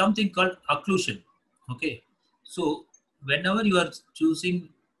 So something called occlusion. Okay, so whenever you are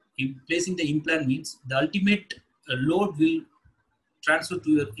placing the implant means the ultimate load will transfer to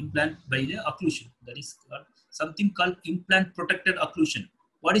your implant by the occlusion. That is something called implant protected occlusion.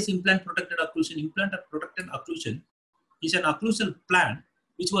 What is implant protected occlusion? Implant protected occlusion is an occlusal plan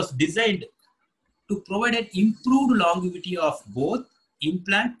which was designed to provide an improved longevity of both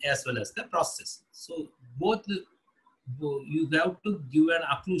implant as well as the process. So both you have to give an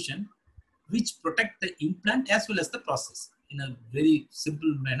occlusion which protect the implant as well as the process in a very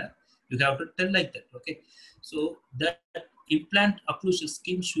simple manner. You have to tell like that. Okay, so that implant occlusion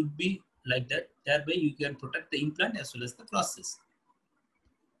scheme should be like that. Thereby you can protect the implant as well as the process.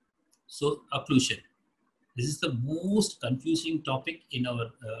 So occlusion. This is the most confusing topic in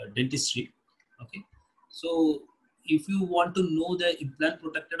our dentistry. Okay, so if you want to know the implant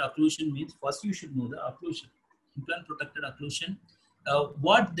protected occlusion means, first you should know the occlusion. Implant protected occlusion,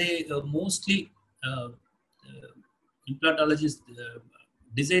 what they mostly implantologists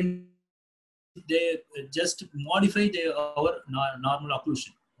design, they just modify our normal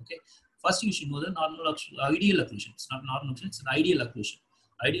occlusion. Okay, first you should know the normal ideal occlusion. It's not normal occlusion, it's an ideal occlusion.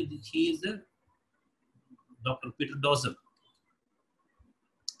 Ideal, he is the Dr. Peter Dawson.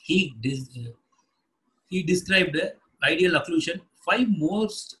 He described the ideal occlusion, 5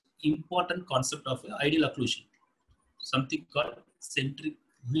 most important concept of ideal occlusion. Something called centric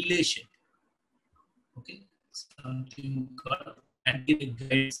relation. Okay, something called anterior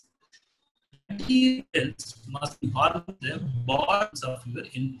guides. Anteriors must harm the bonds of your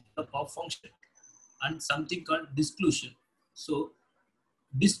interpop function, and something called disclusion. So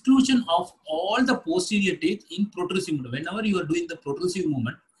disclusion of all the posterior teeth in protrusive movement. Whenever you are doing the protrusive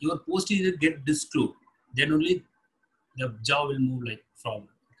movement, your posterior get disclosed, then only the jaw will move like frog.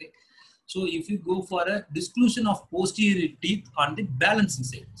 Okay. So if you go for a disclusion of posterior teeth on the balancing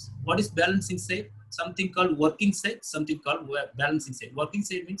side, what is balancing side? Something called working side, something called balancing side. Working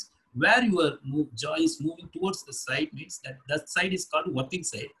side means where your jaw is moving towards the side, means that side is called working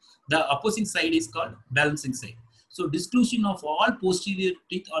side. The opposing side is called balancing side. So disclusion of all posterior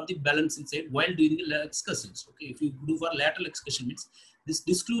teeth on the balancing side while doing the excursions. Okay, if you do for lateral excursion, means this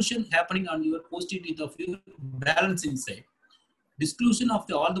disclusion happening on your posterior teeth of your balancing side. Disclusion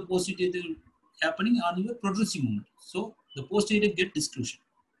of all the posterior teeth happening on your protrusive movement. So the posterior get disclusion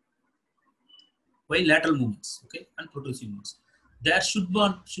while lateral movements, okay, and protrusive movements. There should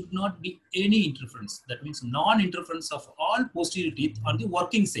not be any interference. That means non-interference of all posterior teeth on the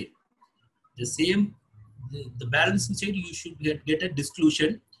working side. The same, the balancing side, you should get a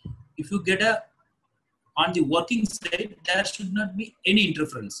disclusion. If you get a on the working side, there should not be any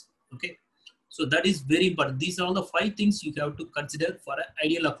interference. Okay, so that is very important. These are all the 5 things you have to consider for an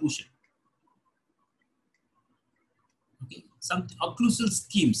ideal occlusion. Okay, some occlusal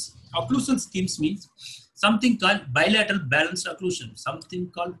schemes. Occlusal schemes means something called bilateral balanced occlusion. Something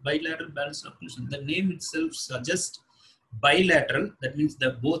called bilateral balanced occlusion. The name itself suggests bilateral. That means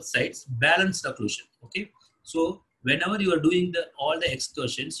the both sides balanced occlusion. Okay, so whenever you are doing all the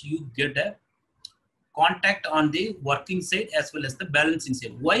excursions, you get a contact on the working side as well as the balancing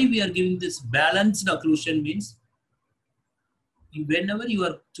side. Why we are giving this balanced occlusion means whenever you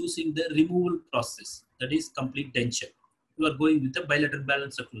are choosing the removal process, that is complete denture, you are going with the bilateral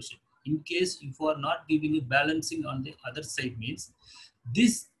balanced occlusion. In case if you are not giving a balancing on the other side, means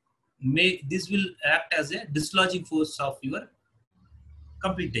this will act as a dislodging force of your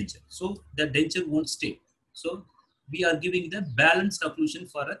complete denture. So the denture won't stay. So we are giving the balanced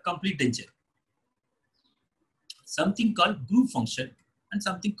occlusion for a complete denture. Something called groove function and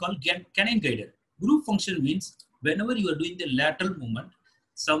something called canine guided. Groove function means whenever you are doing the lateral movement,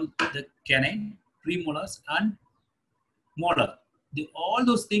 the canine, premolars and molar, all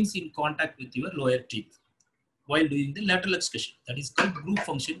those things in contact with your lower teeth while doing the lateral excursion. That is called groove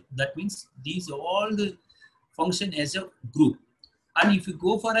function. That means these all the function as a group. And if you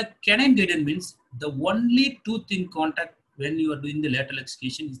go for a canine guidance, means the only tooth in contact when you are doing the lateral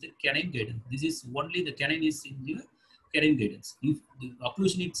excursion is the canine guidance. This is only the canine is in the canine guidance. If the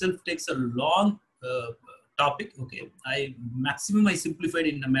occlusion itself takes a long topic, okay, I simplified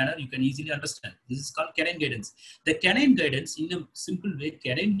in a manner you can easily understand. This is called canine guidance. The canine guidance, in a simple way,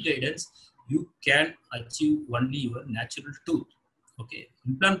 canine guidance, you can achieve only your natural tooth. Okay,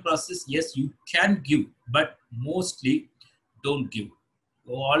 implant process, yes, you can give, but mostly don't give.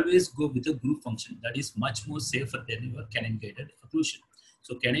 Always go with a groove function. That is much more safer than your canine guided occlusion.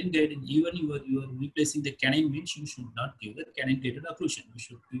 So canine guided, even you are replacing the canine, means you should not give the canine guided occlusion. You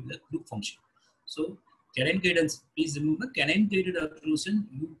should give the groove function. So canine guidance, please remember, canine guided occlusion,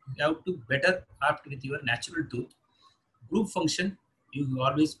 you have to better apt with your natural tooth. Groove function, you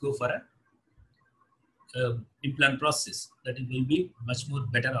always go for a implant process. That will be much more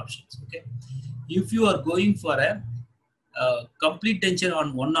better options. Okay, if you are going for a complete denture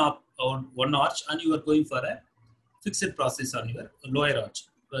on one arch and you are going for a fixed process on your lower arch,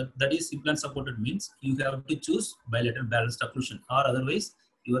 that is implant supported, means you have to choose bilateral balanced occlusion, or otherwise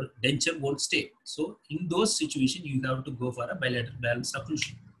your denture won't stay. So in those situations you have to go for a bilateral balanced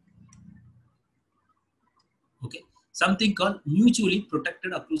occlusion. Okay, something called mutually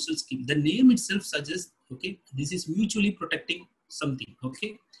protected occlusal scheme. The name itself suggests, okay, this is mutually protecting something.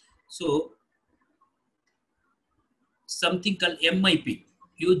 Okay, so something called MIP.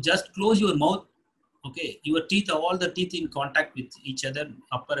 You just close your mouth. Okay, your teeth, all the teeth in contact with each other,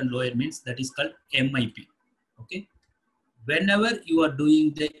 upper and lower, means that is called MIP. Okay, whenever you are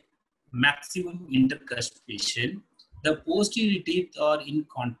doing the maximum intercuspation, the posterior teeth are in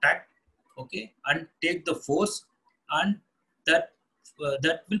contact. Okay, and take the force, and that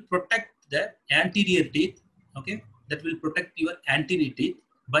will protect the anterior teeth. Okay, that will protect your anterior teeth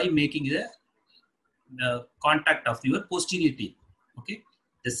by making the contact of your posterior teeth. Okay,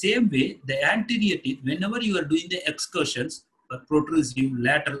 the same way the anterior teeth, whenever you are doing the excursions, protrusive,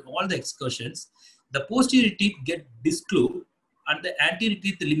 lateral, all the excursions, the posterior teeth get disclosed and the anterior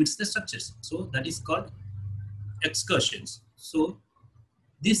teeth limits the structures. So that is called excursions. So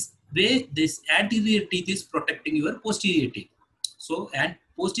this way, this anterior teeth is protecting your posterior teeth. So and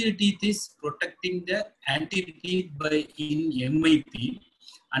posterior teeth is protecting the anterior teeth by in MIP,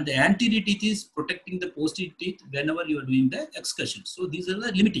 and the anterior teeth is protecting the posterior teeth whenever you are doing the excursion. So these are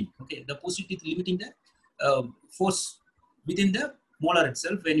the limiting. Okay, the posterior teeth limiting the force within the molar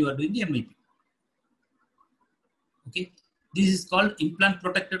itself when you are doing the MIP. Okay, This is called implant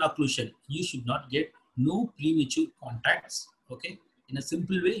protected occlusion. You should not get no premature contacts. Okay. In a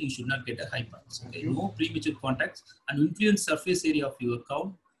simple way, you should not get a high pulse. Okay. No premature contacts and influence surface area of your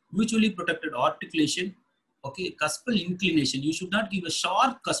crown. Mutually protected articulation. Okay. Cuspal inclination. You should not give a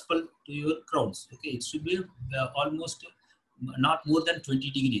sharp cuspal to your crowns. Okay. It should be almost not more than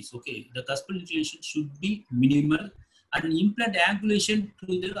 20 degrees. Okay. The cuspal inclination should be minimal and implant angulation to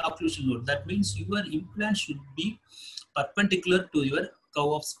the occlusion load. That means your implant should be perpendicular to your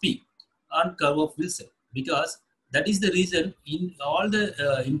curve of P and curve of Wilson, because that is the reason in all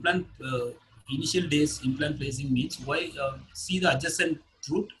the implant initial days implant placing means why see the adjacent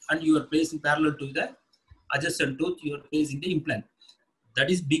root and you are placing parallel to the adjacent tooth, you are placing the implant. That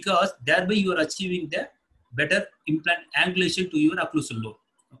is because thereby you are achieving the better implant angulation to your occlusal lobe.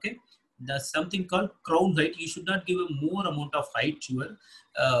 Okay, there's something called crown height. You should not give a more amount of height to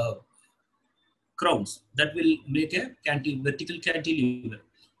your crowns. That will make a vertical cantilever,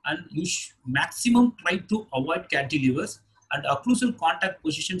 and you maximum try to avoid cantilevers, and occlusal contact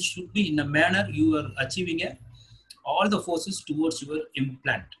position should be in a manner you are achieving all the forces towards your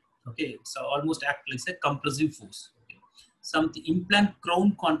implant. Okay, so almost act like a compressive force. Okay. Some implant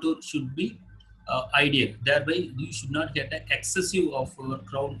crown contour should be ideal. Thereby you should not get an excessive of your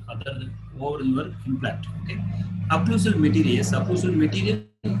crown other than over your implant. Okay. Occlusal material. Yes, occlusal material.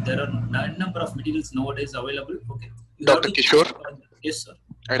 There are a number of materials nowadays available. Okay. You have Dr. to Kishore, yes, sir.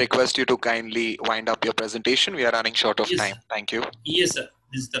 I request you to kindly wind up your presentation. We are running short of Yes, time. sir. Thank you. Yes, sir.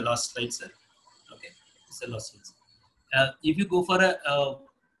 This is the last slide, sir. Okay, this is the last slide. If you go for a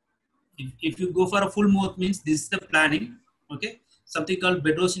if you go for a full mouth means this is the planning. Okay, something called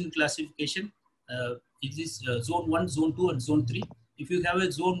Bedrosian classification. It is zone 1, zone 2, and zone 3. If you have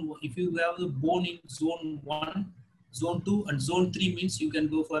a zone, if you have the bone in zone 1, zone 2, and zone 3 means you can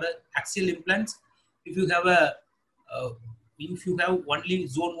go for a axial implants. If you have a if you have only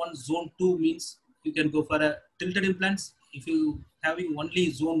zone 1, zone 2 means you can go for a tilted implants. If you having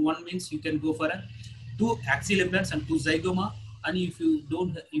only zone 1 means you can go for a 2 axial implants and 2 zygoma. And if you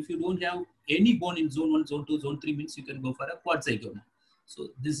don't have any bone in zone 1, zone 2, zone 3 means you can go for a quad zygoma. So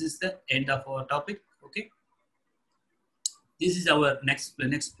this is the end of our topic. Okay. This is our next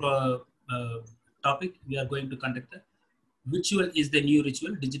topic. We are going to conduct a ritual is the new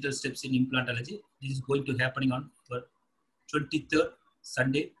ritual, digital steps in implantology. This is going to happening on 23rd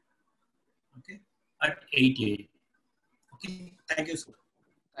Sunday. Okay, at 8 a.m. Okay, thank you, sir.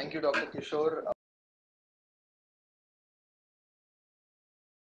 Thank you, Dr. Kishore.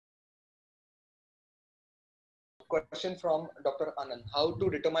 Question from Dr. Anand. How to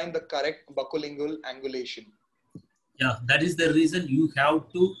determine the correct buccolingual angulation? Yeah, that is the reason you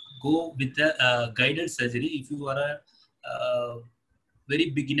have to go with a guided surgery. If you are a very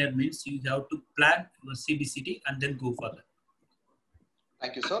beginner means you have to plan your CBCT and then go further.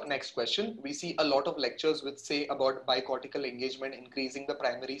 Thank you, sir. Next question. We see a lot of lectures which say about bicortical engagement increasing the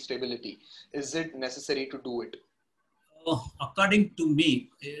primary stability. Is it necessary to do it? According to me,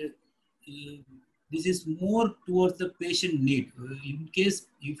 this is more towards the patient need. In case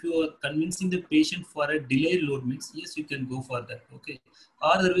if you are convincing the patient for a delayed load means, yes, you can go for that. Okay.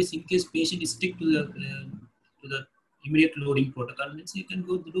 Or otherwise, in case patient is stick to the immediate loading protocol means you can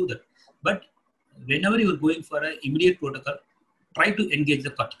go to do that. But whenever you are going for an immediate protocol, try to engage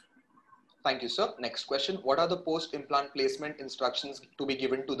the cortical. Thank you, sir. Next question. What are the post-implant placement instructions to be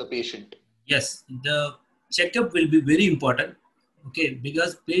given to the patient? Yes, the checkup will be very important. Okay,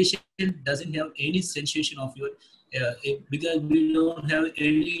 because patient doesn't have any sensation of your, because we don't have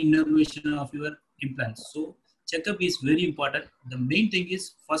any innervation of your implants. So checkup is very important. The main thing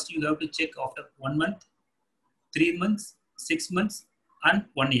is first you have to check after 1 month, 3 months, 6 months, and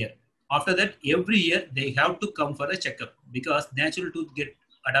 1 year. After that, every year they have to come for a checkup because natural tooth get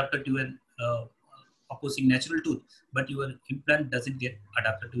adapted to an opposing natural tooth, but your implant doesn't get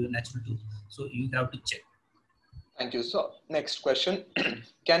adapted to a natural tooth. So you have to check. Thank you, sir. Next question.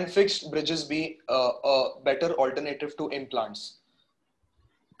 Can fixed bridges be a better alternative to implants?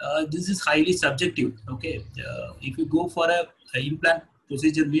 This is highly subjective. Okay, if you go for a implant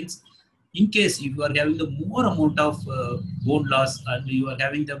procedure means, in case if you are having the more amount of bone loss and you are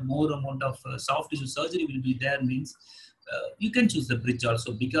having the more amount of soft tissue surgery will be there means, you can choose the bridge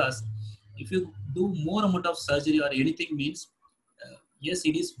also, because if you do more amount of surgery or anything means, yes,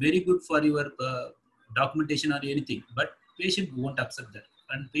 it is very good for your documentation or anything, but patient won't accept that,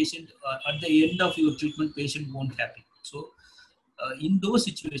 and patient at the end of your treatment patient won't happy. So in those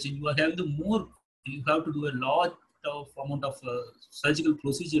situations you are having the more, you have to do a lot of amount of surgical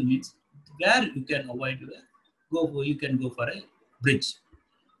procedure means, where you can avoid you can go for a bridge.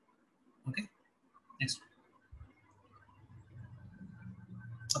 Okay, next.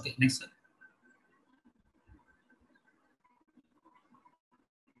 Okay, next sir.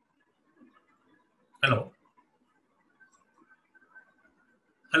 Hello.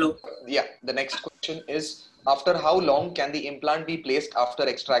 Hello. Yeah, the next question is, after how long can the implant be placed after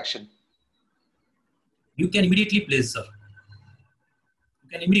extraction? You can immediately place, sir. You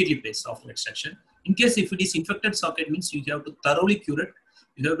can immediately place after extraction. In case if it is infected socket, means you have to thoroughly cure it.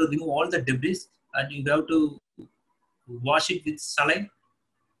 You have to remove all the debris and you have to wash it with saline,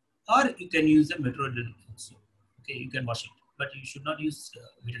 or you can use a metroidine also. Okay, you can wash it, but you should not use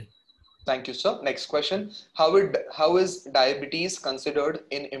metroidine. Thank you, sir. Next question. How is diabetes considered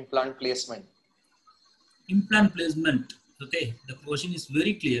in implant placement? Implant placement. Okay, the question is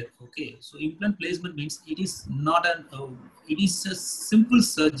very clear. Okay, so implant placement means it is not an it is a simple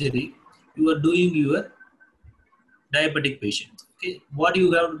surgery. You are doing your diabetic patient. Okay, what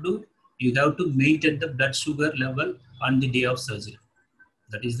you have to do? You have to maintain the blood sugar level on the day of surgery.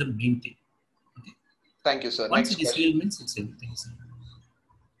 That is the main thing. Okay, Thank you, sir. once Next it is question. healed, means it's everything.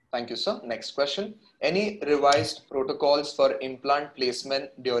 Thank you, sir. Next question. Any revised protocols for implant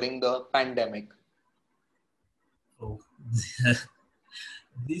placement during the pandemic? Oh,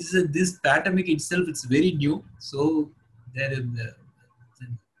 this pandemic itself it's very new. So there is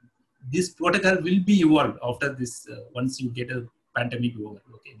this protocol will be evolved after this once you get a pandemic over.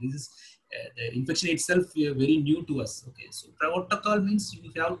 Okay, this is the infection itself very new to us. Okay, so protocol means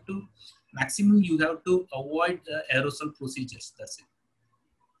you have to maximum you have to avoid aerosol procedures. That's it,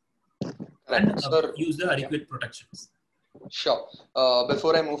 and Correct, sir. use the Yeah. adequate protections. Sure.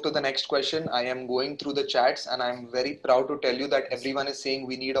 Before I move to the next question, I am going through the chats and I'm very proud to tell you that everyone is saying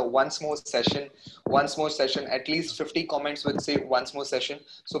we need a once more session. At least 50 comments would say once more session.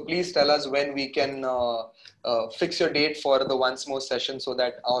 So please tell us when we can fix your date for the once more session so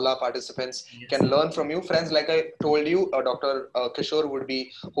that all our participants Yes. can learn from you. Friends, like I told you, Dr. Kishore would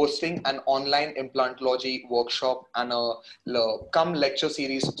be hosting an online implantology workshop and a come lecture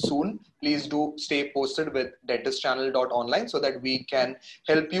series soon. Please do stay posted with DentistChannel.Online so that we can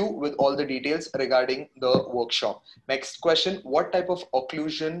help you with all the details regarding the workshop. Next question, what type of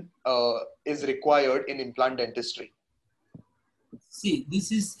occlusion is required in implant dentistry? See,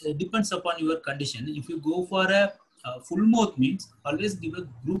 this is depends upon your condition. If you go for a full mouth, means always give a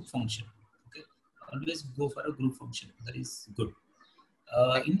group function. Okay, always go for a group function. That is good.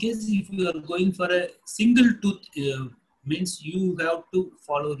 In case if you are going for a single tooth, means you have to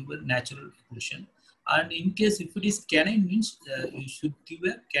follow your natural occlusion. And in case if it is canine, means you should give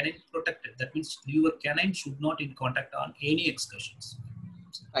a canine protected. That means your canine should not in contact on any excursions.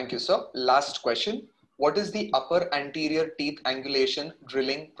 Thank you, sir. Last question. What is the upper anterior teeth angulation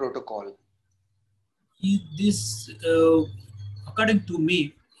drilling protocol? This, according to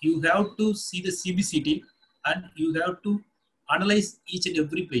me, you have to see the CBCT and you have to analyze each and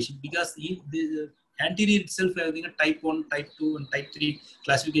every patient, because if the anterior itself having a type 1, type 2 and type 3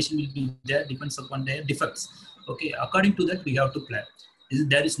 classification will be there, depends upon their defects. Okay, according to that we have to plan.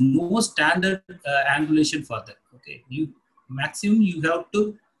 There is no standard angulation for that. Okay, maximum you have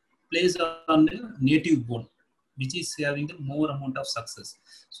to place on the native bone, which is having the more amount of success.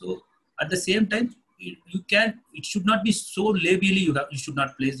 So at the same time, it should not be so labially you should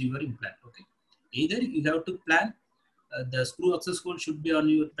not place your implant. Okay, either you have to plan the screw access hole should be on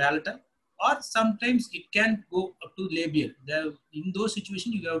your palatal, or sometimes it can go up to labial. In those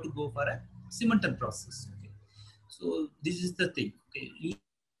situations you have to go for a cemental process. Okay, so this is the thing. Okay, you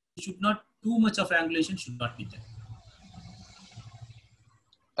should not, too much of angulation should not be there.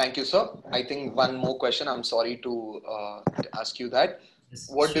 Thank you, sir. I think one more question. I'm sorry to ask you that. Yes,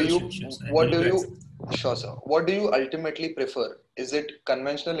 What do sure. you, I'm what willing do to you, accept. sure, sir. What do you ultimately prefer? Is it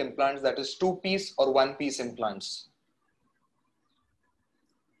conventional implants, that is two-piece, or one-piece implants?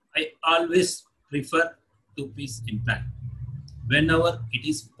 I always prefer two-piece implant. Whenever it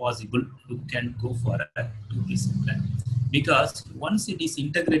is possible, you can go for a two-piece implant, because once it is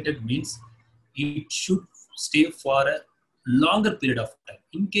integrated, means it should stay for a longer period of time.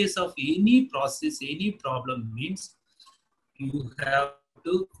 In case of any process, any problem, means you have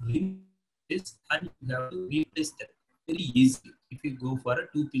to replace and you have to replace that very easily if you go for a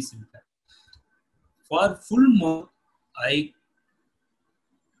two-piece implant. For full mouth, I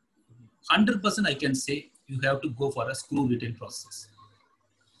 100% I can say you have to go for a screw retain process.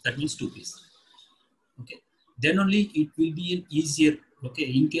 That means two-piece. Okay, then only it will be an easier. Okay,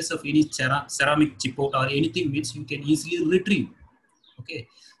 in case of any ceramic chip out or anything, means you can easily retrieve. Okay,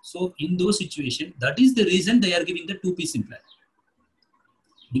 so in those situations, that is the reason they are giving the two-piece implant,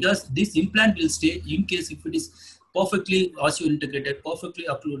 because this implant will stay in case if it is perfectly osseous integrated, perfectly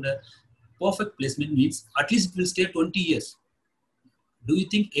occluded, perfect placement, means at least it will stay 20 years. Do you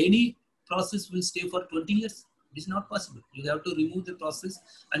think any process will stay for 20 years? It is not possible. You have to remove the process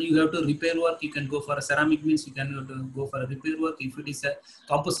and you have to repair work. You can go for a ceramic means you can go for a repair work. If it is a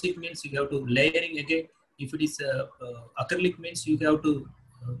composite means you have to layering again. If it is a acrylic means you have to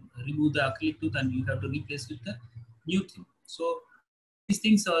remove the acrylic tooth and you have to replace with the new thing. So these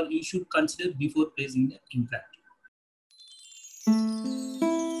things are you should consider before placing the implant.